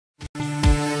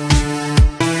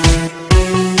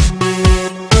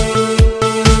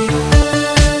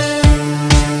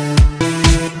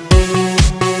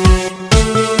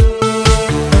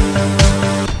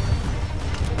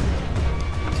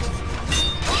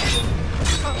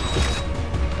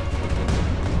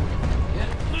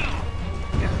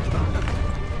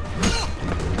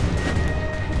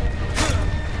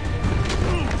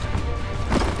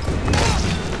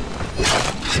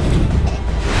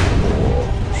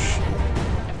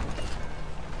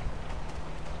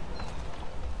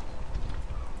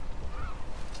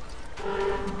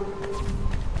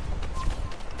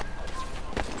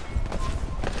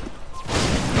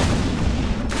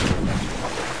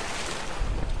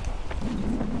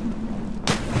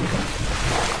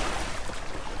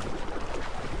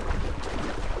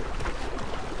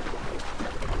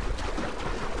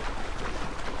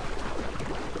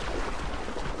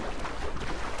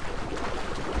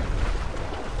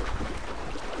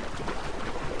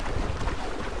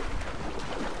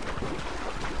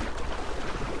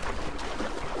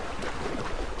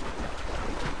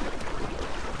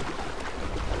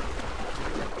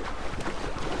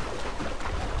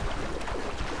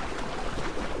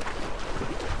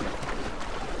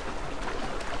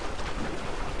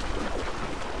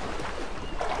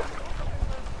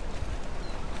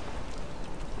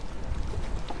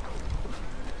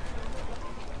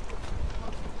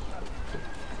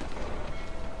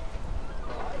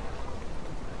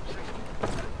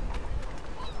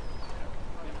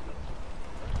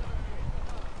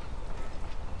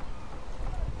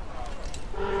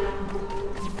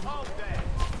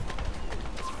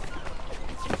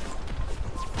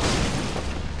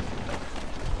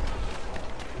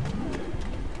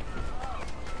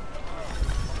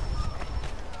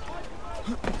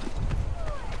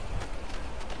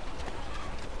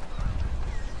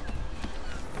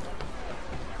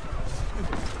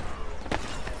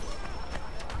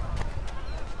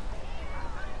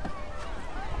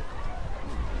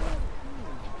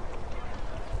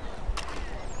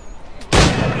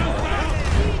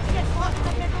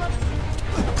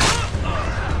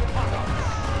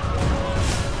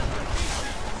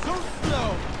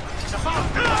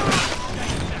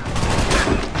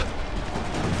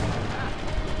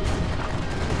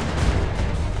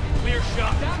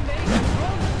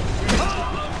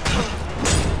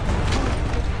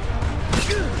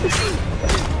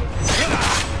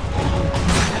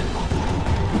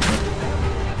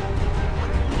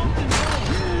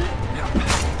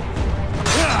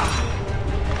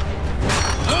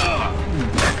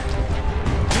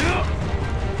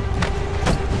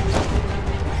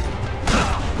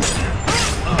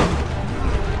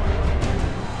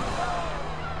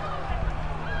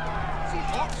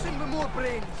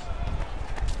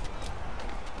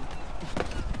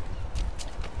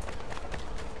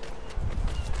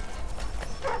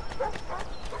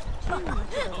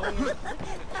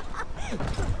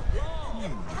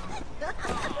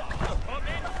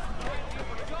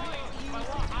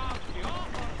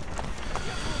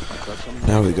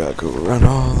Now we gotta go run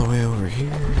all the way over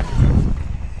here.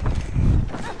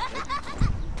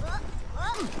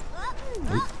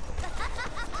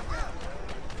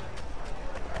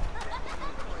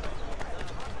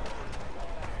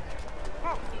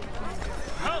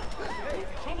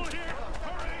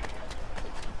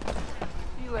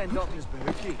 You'll end up as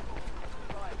Baruki.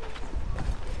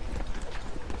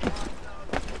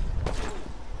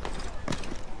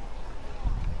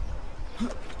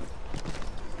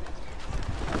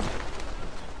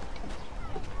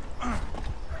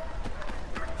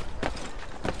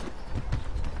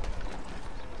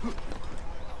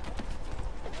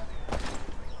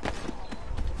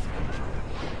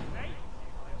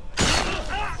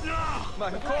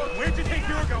 Where'd you think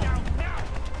you were going?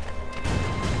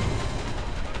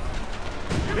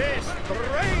 This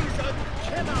brazen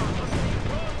killer!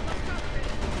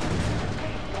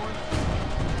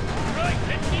 Right,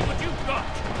 let's see what you've got!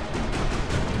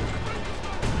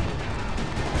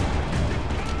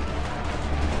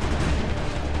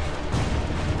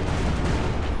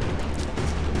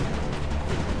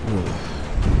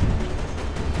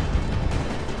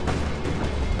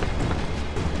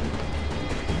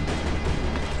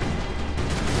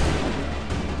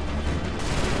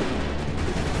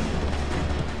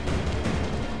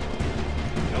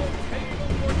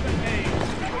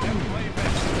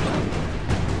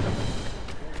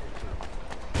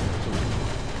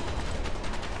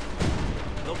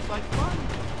 Like fun.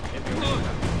 If you look.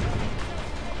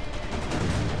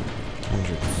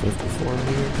 154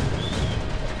 meters.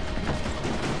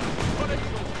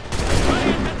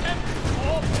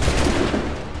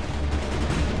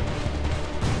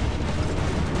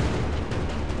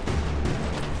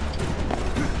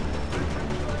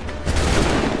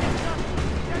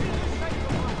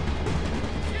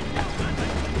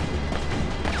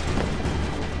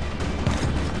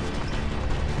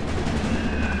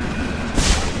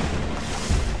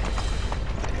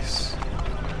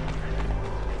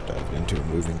 Into a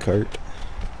moving cart.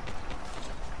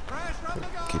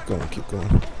 Keep going, keep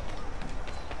going.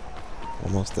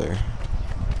 Almost there.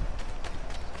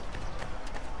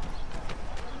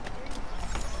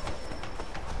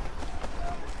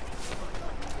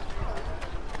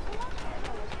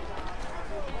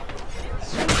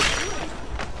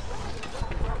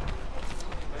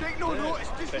 Take no notice,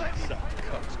 just let me.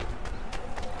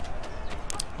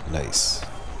 Nice.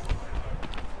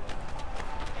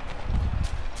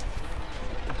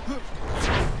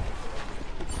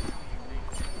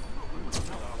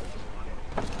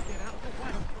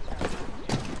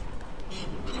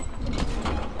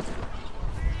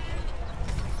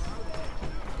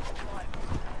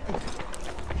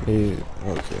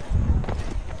 Okay.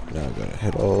 Now I gotta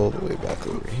head all the way back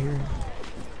over here.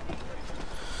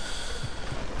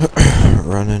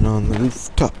 Running on the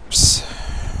rooftops.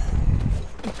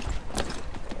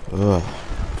 Ugh,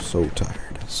 so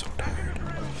tired, so tired.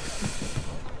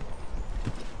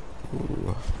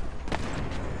 Ooh.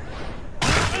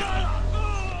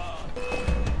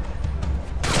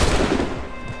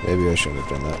 Maybe I shouldn't have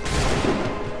done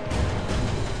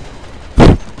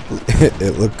that.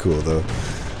 It looked cool though.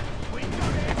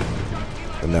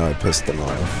 But now I pissed them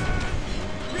off.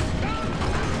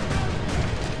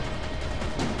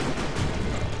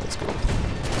 Let's go.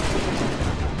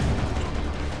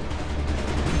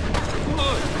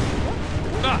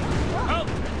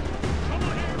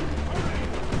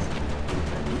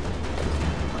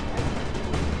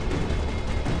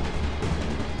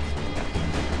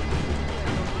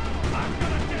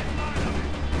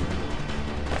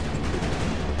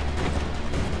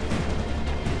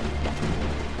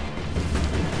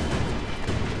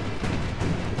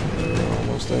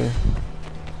 There.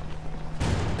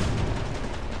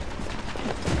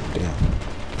 Damn.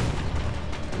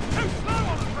 Too slow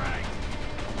on the brake!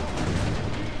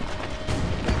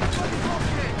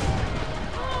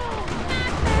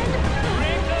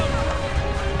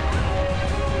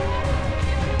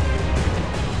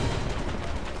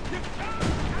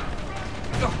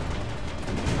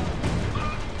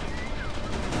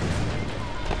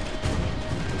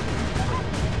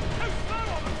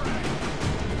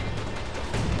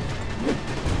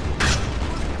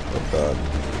 God.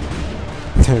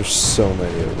 There's so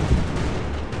many of them.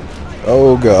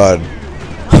 Oh God.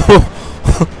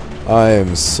 I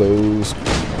am so screwed.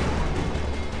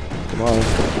 Come on.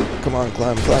 Come on,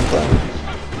 climb, climb, climb.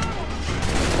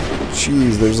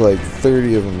 Jeez, there's like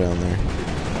 30 of them down there.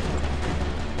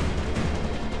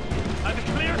 Have a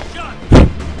clear shot.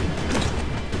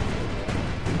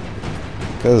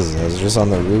 Because I was just on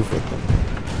the roof with them.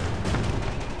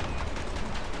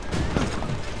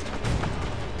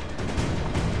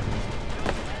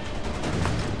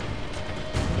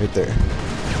 Right there.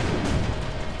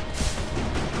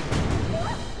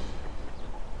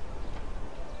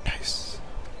 Nice.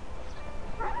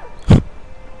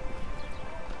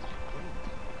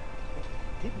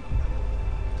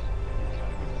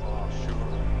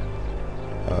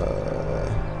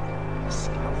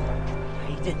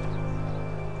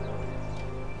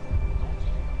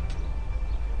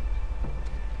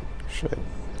 Shit.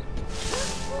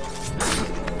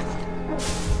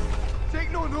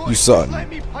 Take no notice. You saw Just let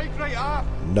me pike right up.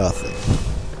 nothing.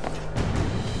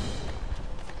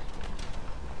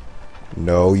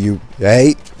 No, you.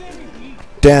 Hey!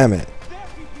 Damn it!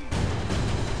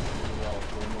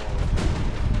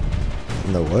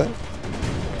 No what?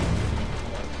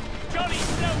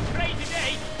 Johnny's no crazy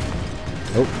day.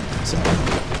 Nope. Sorry.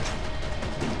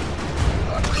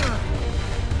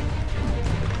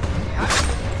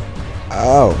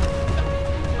 Ow.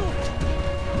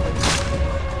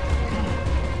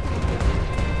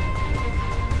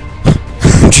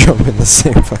 Jump in the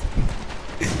same fucking.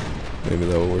 Maybe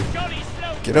that will work.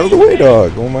 Get out of the way,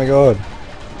 dog! Oh my god.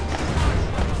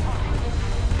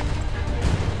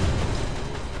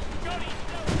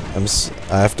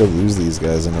 I have to lose these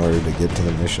guys in order to get to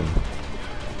the mission.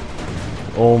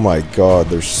 Oh my god,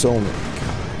 there's so many guys.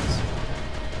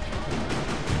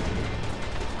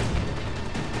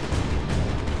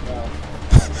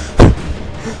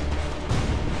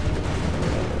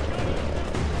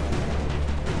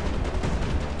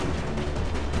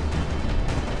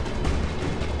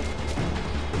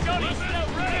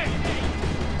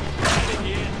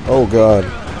 Oh god.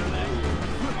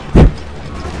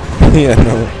 Yeah,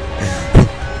 no.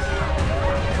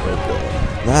 Oh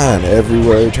god. Man,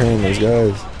 everywhere I turn, there's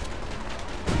guys.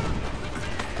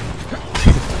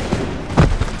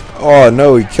 Oh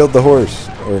no, he killed the horse.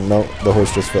 Or no, the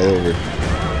horse just fell over.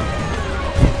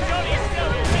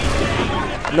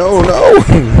 No, no!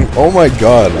 Oh my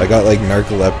god, I got like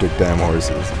narcoleptic damn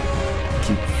horses.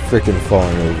 Keep freaking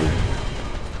falling over.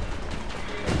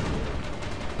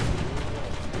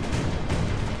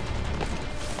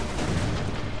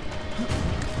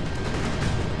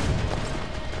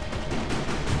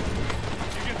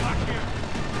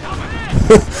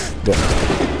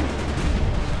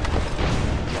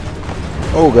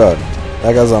 Oh god,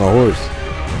 that guy's on a horse.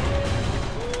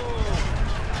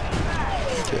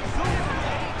 Okay.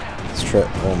 Let's try.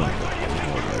 Oh my god, there's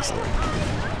more guys there.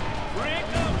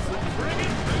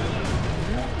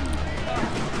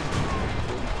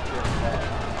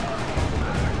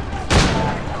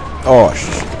 Oh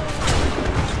shit.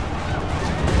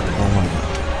 Oh my god.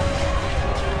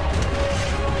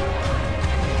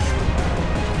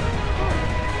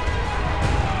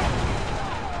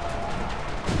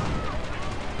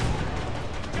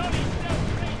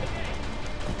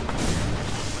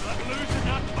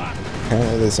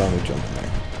 Apparently they saw me jumping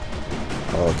there.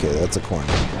 Oh, okay, that's a corner.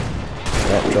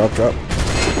 Drop, drop, drop.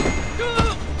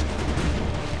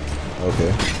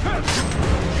 Okay.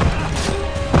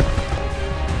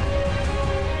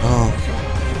 Oh, God.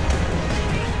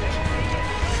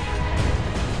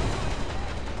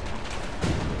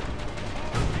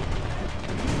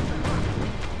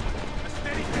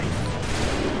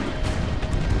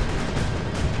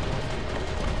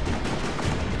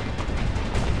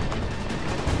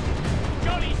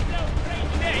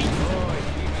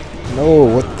 No,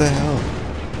 what the hell?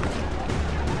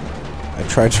 I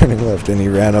tried turning left and he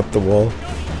ran up the wall.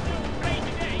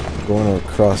 I'm going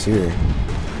across here.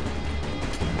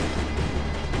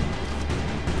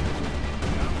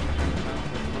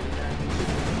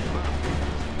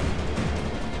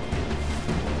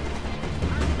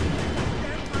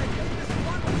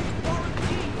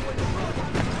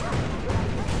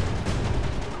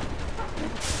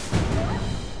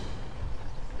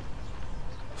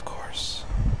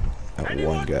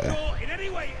 One guy. In any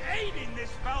way aiding this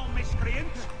foul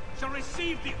miscreant shall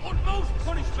receive the utmost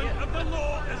punishment of the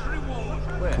law as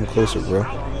reward. Come closer, bro.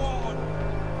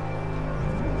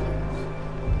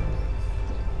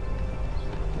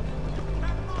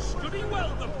 Study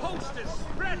well the posters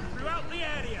spread throughout the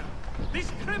area.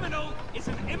 This criminal is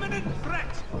an imminent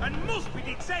threat and must be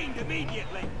detained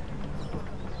immediately.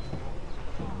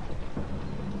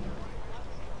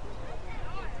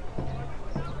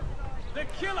 The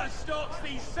killer stalks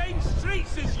these same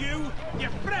streets as you,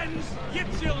 your friends, your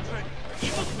children. He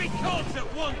must be caught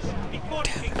at once before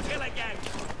he can kill again.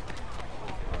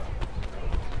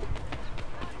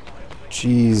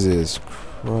 Jesus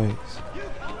Christ.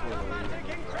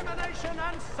 Incrimination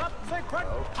and subsequent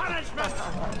punishment.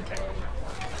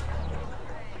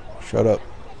 Shut up.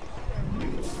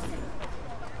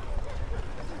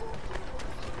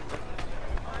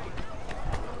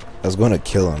 I was going to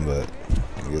kill him, but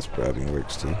I guess bribing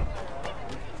works too.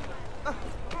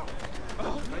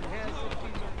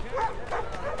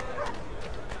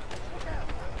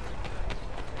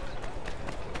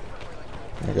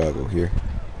 I gotta go here.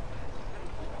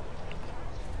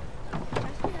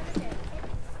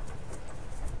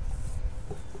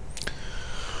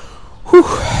 Whew.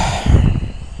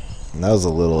 That was a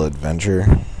little adventure.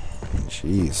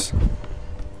 Jeez.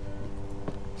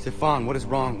 Stefan, what is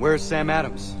wrong? Where's Sam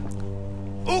Adams?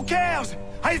 Who cares?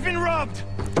 I've been robbed!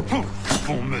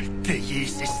 Vont me le payer,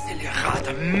 ces scélérats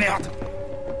de merde!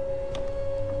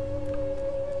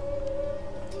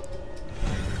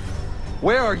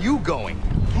 Where are you going?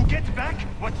 To get back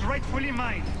what's rightfully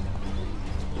mine.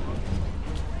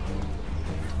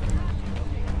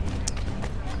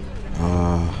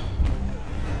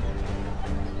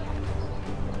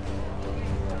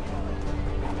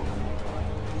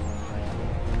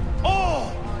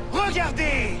 Oh!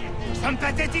 Regardez! Some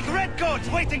pathetic redcoats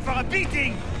waiting for a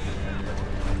beating!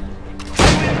 I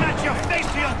will match your face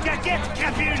to your jacket,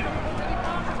 crapule!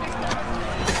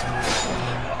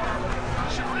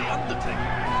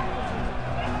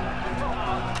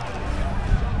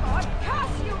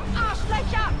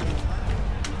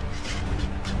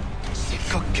 Ces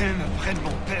coquins me prennent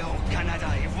mon père au Canada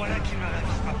et voilà qu'ils me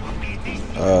ravissent ma propriété ici.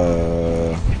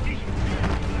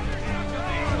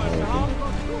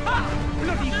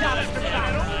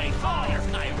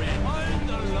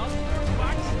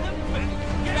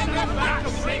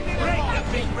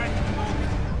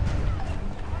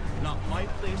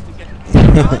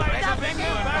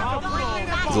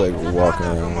 He's like walking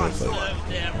around with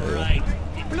like.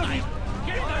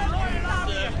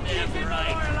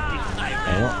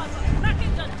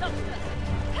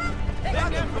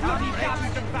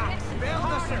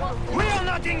 We are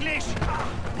not English!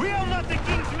 We are not the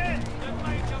king's men!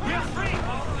 We are free!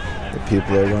 The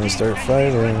people are going to start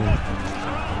fighting.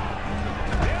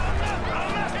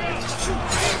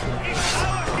 It's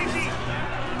our city!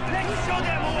 Let's show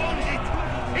them who owns it!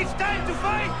 It's time to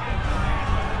fight!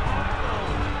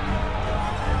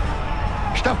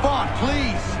 Stefan,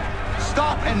 please!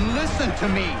 Stop and listen to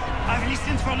me! I've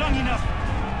listened for long enough.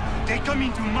 They come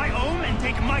into my home and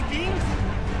take my things.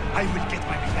 I will get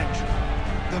my revenge.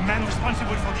 The man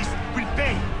responsible for this will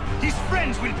pay. His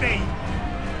friends will pay.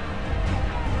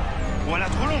 Voilà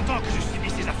trop longtemps que je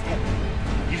subis ces affronts.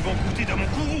 Ils vont goûter de mon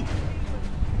courroux.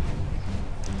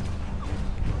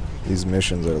 These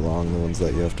missions are long, the ones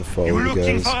that you have to follow, You you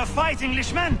looking guys. for a fight,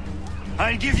 Englishman?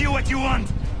 I'll give you what you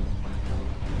want.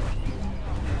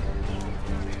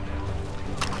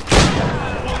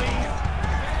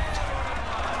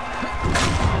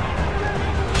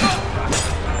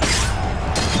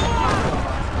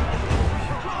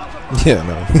 Yeah,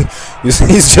 no.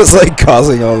 He's just like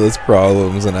causing all these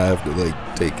problems and I have to like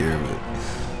take care of it.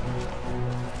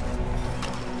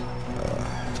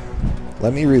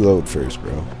 Let me reload first,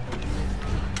 bro.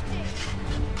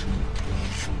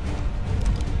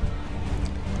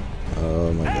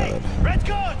 Oh my god.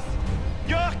 Redcoats!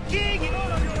 You're king in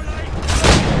all of your life!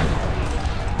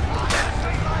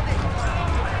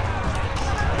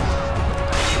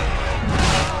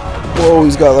 Whoa,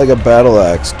 he's got like a battle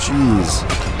axe. Jeez.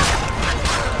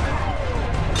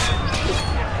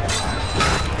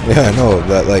 Yeah, I know.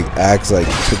 That like axe like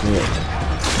took me.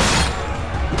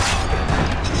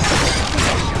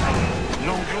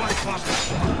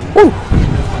 Woo!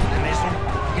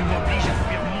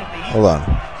 Hold on.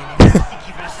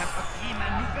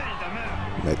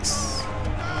 Nice.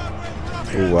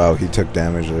 Oh wow, he took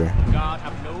damage there. God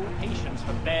have no patience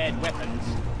for bad weapons.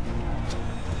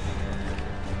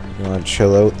 You wanna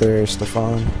chill out there,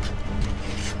 Stefan?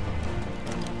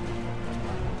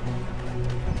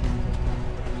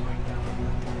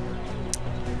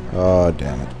 Oh,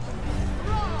 damn it.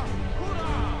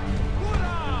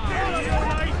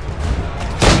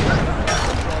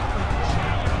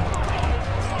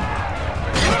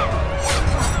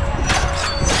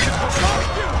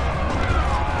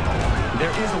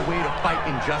 There is a way to fight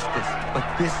injustice, but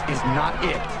this is not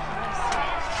it.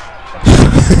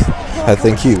 I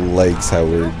think he likes how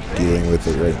we're dealing with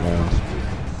it right now.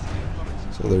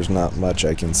 So there's not much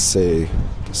I can say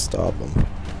to stop him.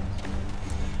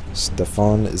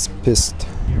 Stefan is pissed.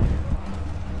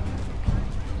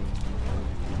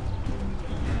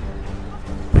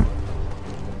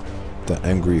 The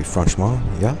angry Frenchman,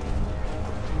 yeah?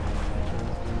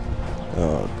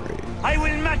 Oh, great. I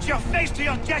will match your face to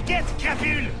your jacket,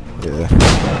 crapule! Yeah.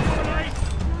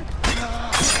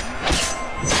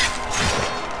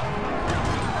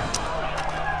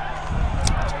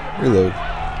 Reload. The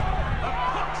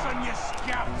pox on your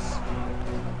scouts!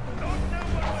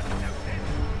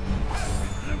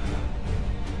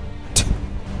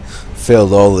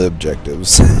 Failed all the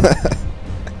objectives.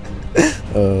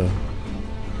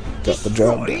 Got the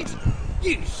job done.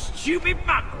 You stupid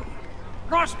mongrel!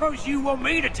 I suppose you want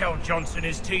me to tell Johnson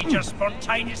his tea just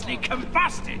spontaneously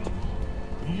combusted?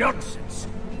 Nonsense!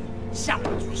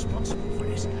 Someone's responsible for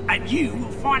this, and you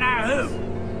will find out who.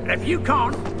 And if you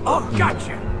can't, I'll gut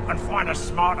you and find a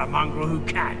smarter mongrel who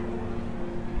can.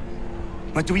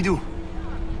 What do we do?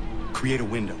 Create a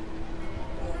window.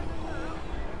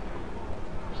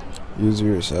 Use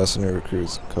your assassin or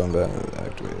recruits combat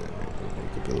activate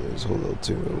abilities. Hold L2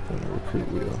 to open a recruit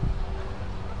wheel.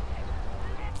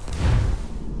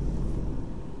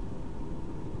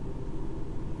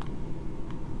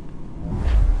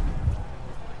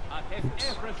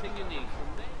 Everything you need from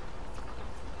there.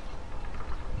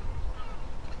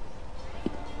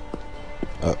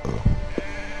 Uh-oh.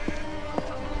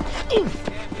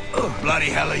 Bloody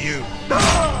hell are you?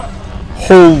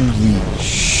 Holy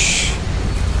sh...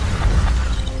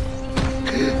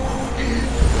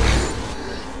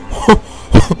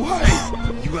 Why?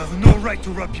 You have no right to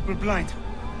rob people blind.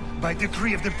 By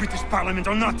decree of the British Parliament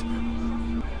or not.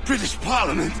 British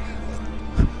Parliament?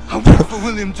 I work for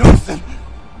William Johnson.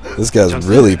 This guy's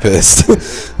really pissed.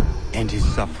 End his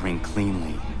suffering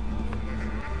cleanly.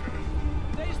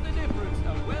 There's the difference,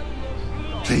 though. Well,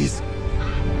 Please.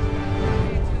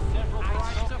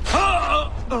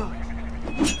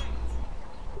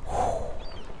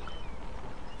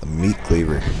 The meat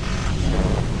cleaver.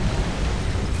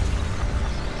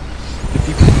 The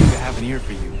people seem to have an ear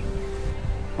for you.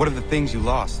 What are the things you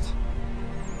lost?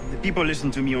 The people listen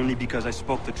to me only because I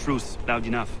spoke the truth loud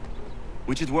enough.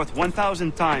 Which is worth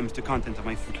 1,000 times the content of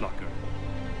my footlocker.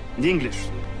 In English,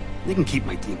 they can keep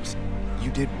my things. You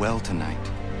did well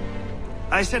tonight.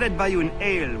 I said I'd buy you an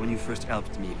ale when you first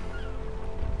helped me.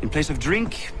 In place of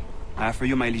drink, I offer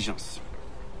you my allegiance.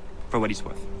 For what it's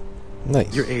worth.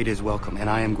 Nice. Your aid is welcome, and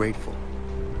I am grateful.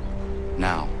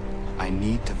 Now, I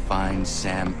need to find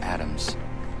Sam Adams.